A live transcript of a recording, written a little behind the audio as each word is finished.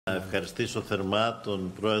Να ευχαριστήσω θερμά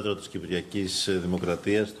τον Πρόεδρο της Κυπριακής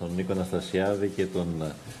Δημοκρατίας, τον Νίκο Αναστασιάδη, και τον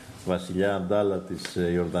Βασιλιά Αμπντάλα της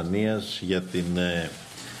Ιορδανίας για την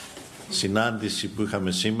συνάντηση που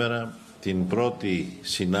είχαμε σήμερα, την πρώτη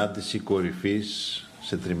συνάντηση κορυφής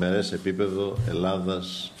σε τριμερές επίπεδο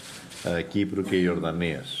Ελλάδας, Κύπρου και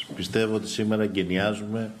Ιορδανίας. Πιστεύω ότι σήμερα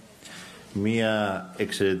εγκαινιάζουμε μια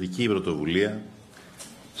εξαιρετική πρωτοβουλία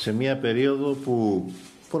σε μια περίοδο που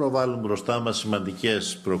προβάλλουν μπροστά μας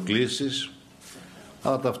σημαντικές προκλήσεις,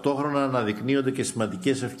 αλλά ταυτόχρονα αναδεικνύονται και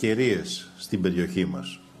σημαντικές ευκαιρίες στην περιοχή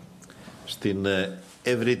μας, στην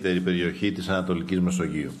ευρύτερη περιοχή της Ανατολικής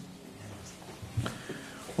Μεσογείου.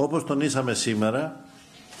 Όπως τονίσαμε σήμερα,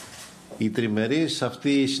 η τριμερής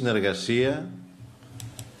αυτή συνεργασία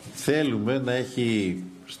θέλουμε να έχει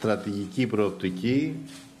στρατηγική προοπτική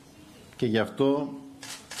και γι' αυτό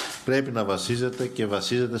πρέπει να βασίζεται και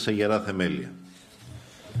βασίζεται σε γερά θεμέλια.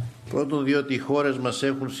 Πρώτον, διότι οι χώρες μας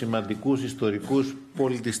έχουν σημαντικούς ιστορικούς,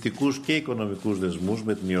 πολιτιστικούς και οικονομικούς δεσμούς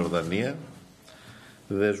με την Ιορδανία,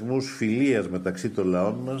 δεσμούς φιλίας μεταξύ των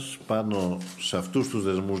λαών μας. Πάνω σε αυτούς τους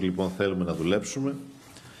δεσμούς λοιπόν θέλουμε να δουλέψουμε.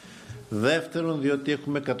 Δεύτερον, διότι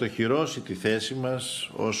έχουμε κατοχυρώσει τη θέση μας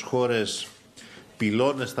ως χώρες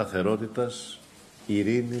πυλώνες σταθερότητας,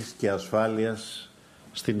 ειρήνης και ασφάλειας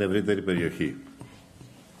στην ευρύτερη περιοχή.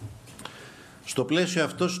 Στο πλαίσιο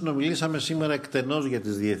αυτό συνομιλήσαμε σήμερα εκτενώς για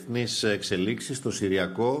τις διεθνείς εξελίξεις στο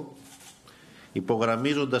Συριακό,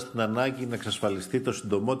 υπογραμμίζοντας την ανάγκη να εξασφαλιστεί το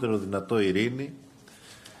συντομότερο δυνατό ειρήνη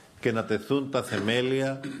και να τεθούν τα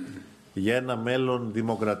θεμέλια για ένα μέλλον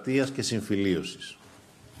δημοκρατίας και συμφιλίωσης.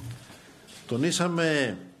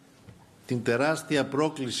 Τονίσαμε την τεράστια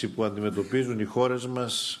πρόκληση που αντιμετωπίζουν οι χώρες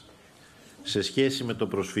μας σε σχέση με το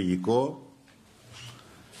προσφυγικό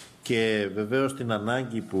και βεβαίως την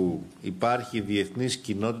ανάγκη που υπάρχει η διεθνής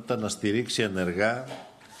κοινότητα να στηρίξει ενεργά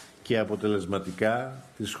και αποτελεσματικά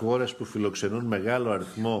τις χώρες που φιλοξενούν μεγάλο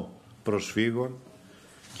αριθμό προσφύγων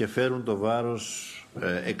και φέρουν το βάρος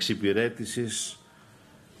εξυπηρέτησης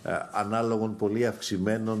ανάλογων πολύ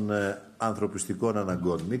αυξημένων ανθρωπιστικών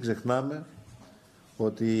αναγκών. Μην ξεχνάμε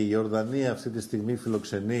ότι η Ιορδανία αυτή τη στιγμή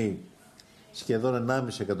φιλοξενεί σχεδόν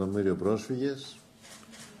 1,5 εκατομμύριο πρόσφυγες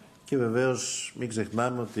και βεβαίως μην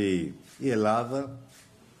ξεχνάμε ότι η Ελλάδα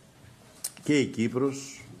και η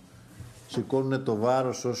Κύπρος σηκώνουν το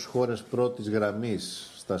βάρος ως χώρες πρώτης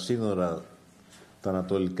γραμμής στα σύνορα τα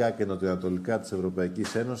ανατολικά και νοτιοανατολικά της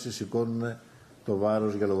Ευρωπαϊκής Ένωσης, σηκώνουν το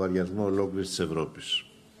βάρος για λογαριασμό ολόκληρης της Ευρώπης.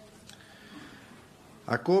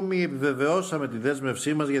 Ακόμη επιβεβαιώσαμε τη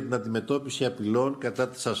δέσμευσή μας για την αντιμετώπιση απειλών κατά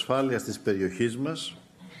της ασφάλειας της περιοχής μας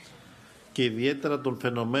και ιδιαίτερα των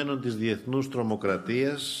φαινομένων της διεθνούς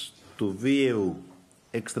τρομοκρατίας, του βίαιου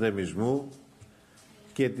εξτρεμισμού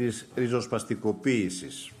και της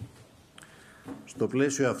ριζοσπαστικοποίησης. Στο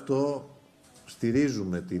πλαίσιο αυτό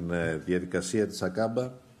στηρίζουμε την διαδικασία της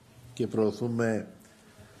ΑΚΑΜΠΑ και προωθούμε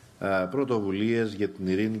πρωτοβουλίες για την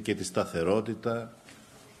ειρήνη και τη σταθερότητα,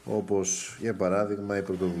 όπως για παράδειγμα η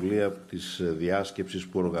πρωτοβουλία της διάσκεψης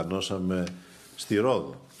που οργανώσαμε στη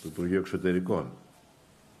Ρόδο, του Υπουργείου Εξωτερικών.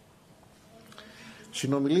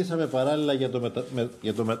 Συνομιλήσαμε παράλληλα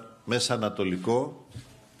για το Μεσανατολικό,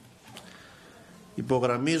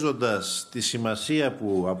 υπογραμμίζοντας τη σημασία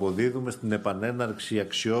που αποδίδουμε στην επανέναρξη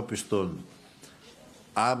αξιόπιστων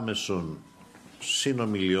άμεσων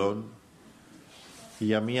συνομιλιών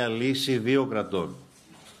για μια λύση δύο κρατών.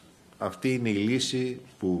 Αυτή είναι η λύση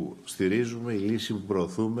που στηρίζουμε, η λύση που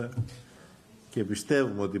προωθούμε και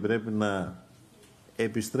πιστεύουμε ότι πρέπει να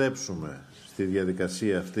επιστρέψουμε στη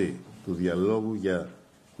διαδικασία αυτή του διαλόγου για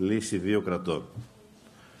λύση δύο κρατών,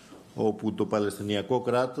 όπου το Παλαιστινιακό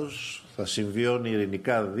κράτος θα συμβιώνει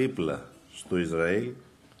ειρηνικά δίπλα στο Ισραήλ,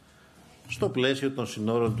 στο πλαίσιο των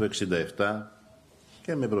συνόρων του 1967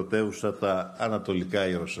 και με πρωτεύουσα τα Ανατολικά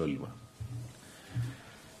Ιεροσόλυμα.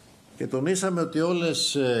 Και τονίσαμε ότι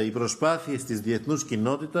όλες οι προσπάθειες της διεθνούς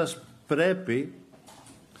κοινότητας πρέπει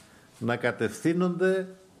να κατευθύνονται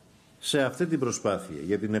σε αυτή την προσπάθεια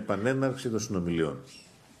για την επανέναρξη των συνομιλιών.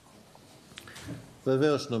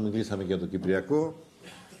 Βεβαίως συνομιλήσαμε για το Κυπριακό,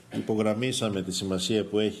 υπογραμμίσαμε τη σημασία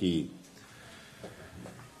που έχει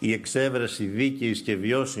η εξέβρεση δίκαιης και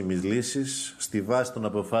βιώσιμης λύσης στη βάση των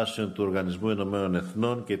αποφάσεων του Οργανισμού Ηνωμένων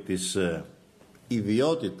Εθνών και της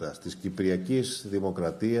ιδιότητας της Κυπριακής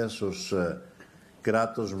Δημοκρατίας ως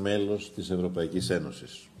κράτος μέλος της Ευρωπαϊκής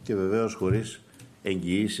Ένωσης και βεβαίως χωρίς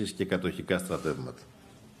εγγυήσεις και κατοχικά στρατεύματα.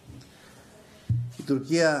 Η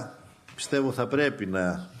Τουρκία πιστεύω θα πρέπει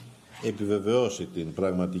να επιβεβαιώσει την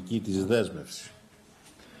πραγματική της δέσμευση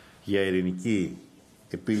για ειρηνική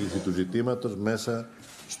επίλυση του ζητήματος μέσα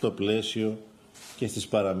στο πλαίσιο και στις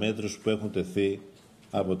παραμέτρους που έχουν τεθεί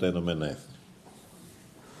από τα Ηνωμένα Έθνη.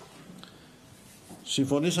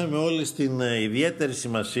 Συμφωνήσαμε όλοι στην ιδιαίτερη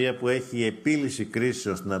σημασία που έχει η επίλυση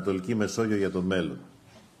κρίσεων στην Ανατολική Μεσόγειο για το μέλλον.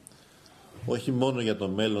 Όχι μόνο για το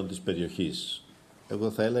μέλλον της περιοχής.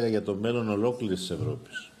 Εγώ θα έλεγα για το μέλλον ολόκληρης της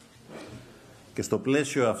Ευρώπης. Και στο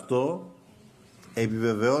πλαίσιο αυτό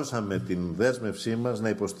επιβεβαιώσαμε την δέσμευσή μας να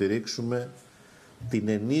υποστηρίξουμε την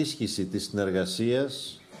ενίσχυση της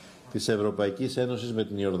συνεργασίας της Ευρωπαϊκής Ένωσης με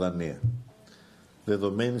την Ιορδανία.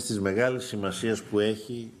 Δεδομένης της μεγάλης σημασίας που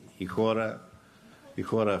έχει η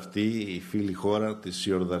χώρα αυτή, η φίλη χώρα της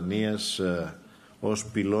Ιορδανίας ως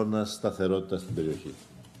πυλώνας σταθερότητας στην περιοχή.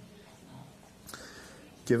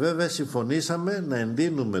 Και βέβαια συμφωνήσαμε να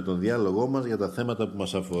εντείνουμε τον διάλογό μας για τα θέματα που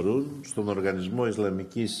μας αφορούν στον Οργανισμό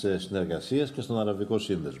Ισλαμικής Συνεργασίας και στον Αραβικό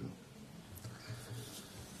Σύνδεσμο.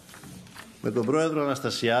 Με τον Πρόεδρο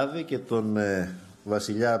Αναστασιάδη και τον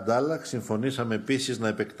Βασιλιά Αμπντάλα συμφωνήσαμε επίσης να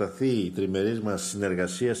επεκταθεί η τριμερής μας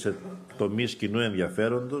συνεργασία σε τομείς κοινού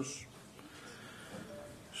ενδιαφέροντος,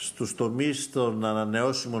 στους τομείς των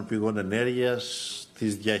ανανεώσιμων πηγών ενέργειας,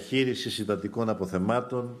 της διαχείρισης υδατικών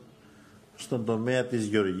αποθεμάτων, στον τομέα της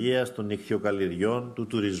γεωργίας, των ιχθυοκαλλιεργιών, του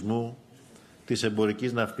τουρισμού, της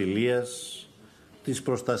εμπορικής ναυτιλίας, της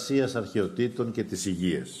προστασίας αρχαιοτήτων και της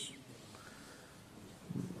υγείας.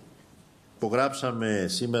 Υπογράψαμε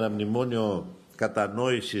σήμερα μνημόνιο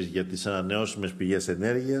κατανόησης για τις ανανεώσιμες πηγές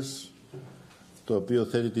ενέργειας, το οποίο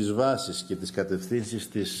θέτει τις βάσεις και τις κατευθύνσεις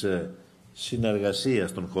της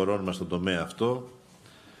συνεργασίας των χωρών μας στον τομέα αυτό.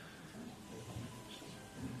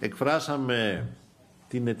 Εκφράσαμε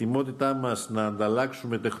την ετοιμότητά μας να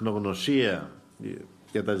ανταλλάξουμε τεχνογνωσία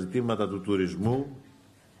για τα ζητήματα του τουρισμού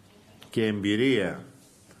και εμπειρία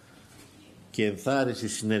και ενθάρρυνση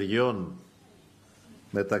συνεργειών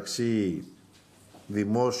μεταξύ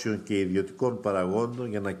δημόσιων και ιδιωτικών παραγόντων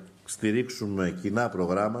για να στηρίξουμε κοινά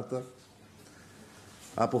προγράμματα.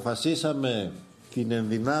 Αποφασίσαμε την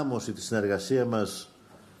ενδυνάμωση της συνεργασίας μας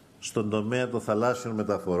στον τομέα των θαλάσσιων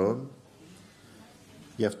μεταφορών.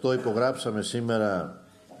 Γι' αυτό υπογράψαμε σήμερα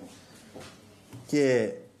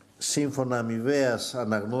και σύμφωνα αμοιβαίας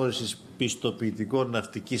αναγνώρισης πιστοποιητικών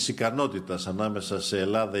ναυτικής ικανότητας ανάμεσα σε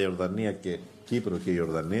Ελλάδα, Ιορδανία και Κύπρο και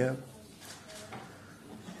Ιορδανία.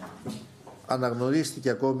 Αναγνωρίστηκε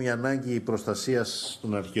ακόμη η ανάγκη προστασίας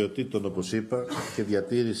των αρχαιοτήτων, όπως είπα, και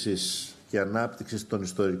διατήρησης και ανάπτυξης των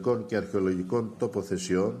ιστορικών και αρχαιολογικών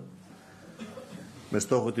τοποθεσιών με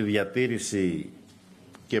στόχο τη διατήρηση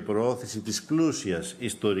και προώθηση της πλούσιας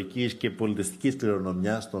ιστορικής και πολιτιστικής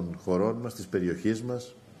κληρονομιάς των χωρών μας, της περιοχής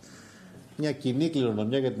μας. Μια κοινή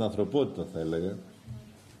κληρονομιά για την ανθρωπότητα, θα έλεγα.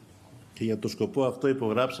 Και για το σκοπό αυτό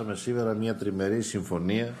υπογράψαμε σήμερα μια τριμερή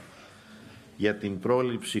συμφωνία για την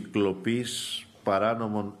πρόληψη κλοπής,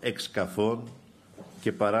 παράνομων εξκαφών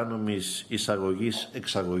και παράνομης εισαγωγής,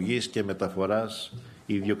 εξαγωγής και μεταφοράς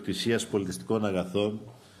ιδιοκτησίας πολιτιστικών αγαθών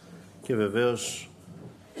και βεβαίως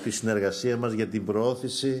τη συνεργασία μας για την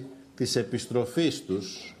προώθηση της επιστροφής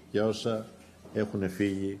τους για όσα έχουν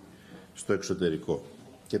φύγει στο εξωτερικό.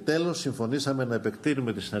 Και τέλος, συμφωνήσαμε να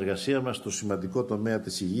επεκτείνουμε τη συνεργασία μας στο σημαντικό τομέα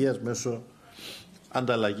της υγείας μέσω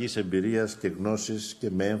ανταλλαγής εμπειρίας και γνώσης και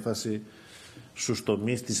με έμφαση στους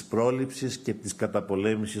τομείς της πρόληψης και της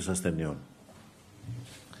καταπολέμησης ασθενειών.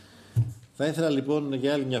 Θα ήθελα λοιπόν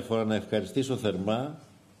για άλλη μια φορά να ευχαριστήσω θερμά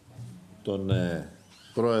τον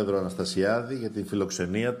Πρόεδρο Αναστασιάδη για την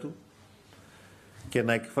φιλοξενία του και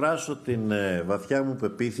να εκφράσω την βαθιά μου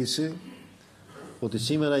πεποίθηση ότι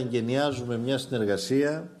σήμερα εγκαινιάζουμε μια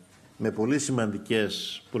συνεργασία με πολύ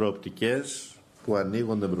σημαντικές προοπτικές που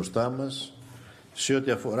ανοίγονται μπροστά μας σε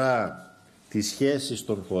ό,τι αφορά τις σχέσεις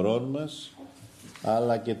των χωρών μας,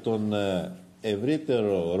 αλλά και τον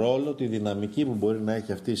ευρύτερο ρόλο, τη δυναμική που μπορεί να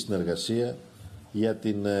έχει αυτή η συνεργασία για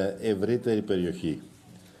την ευρύτερη περιοχή.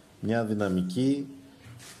 Μια δυναμική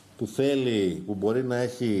που μπορεί να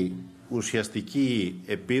έχει ουσιαστική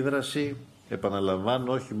επίδραση,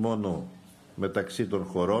 επαναλαμβάνω, όχι μόνο μεταξύ των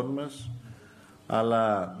χωρών μας,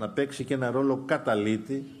 αλλά να παίξει και ένα ρόλο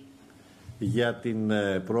καταλύτη για την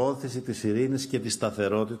προώθηση της ειρήνης και της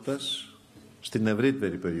σταθερότητας στην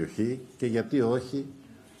ευρύτερη περιοχή και γιατί όχι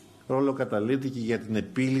ρόλο καταλύτη και για την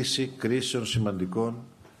επίλυση κρίσεων σημαντικών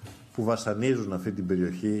που βασανίζουν αυτή την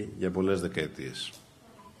περιοχή για πολλές δεκαετίες.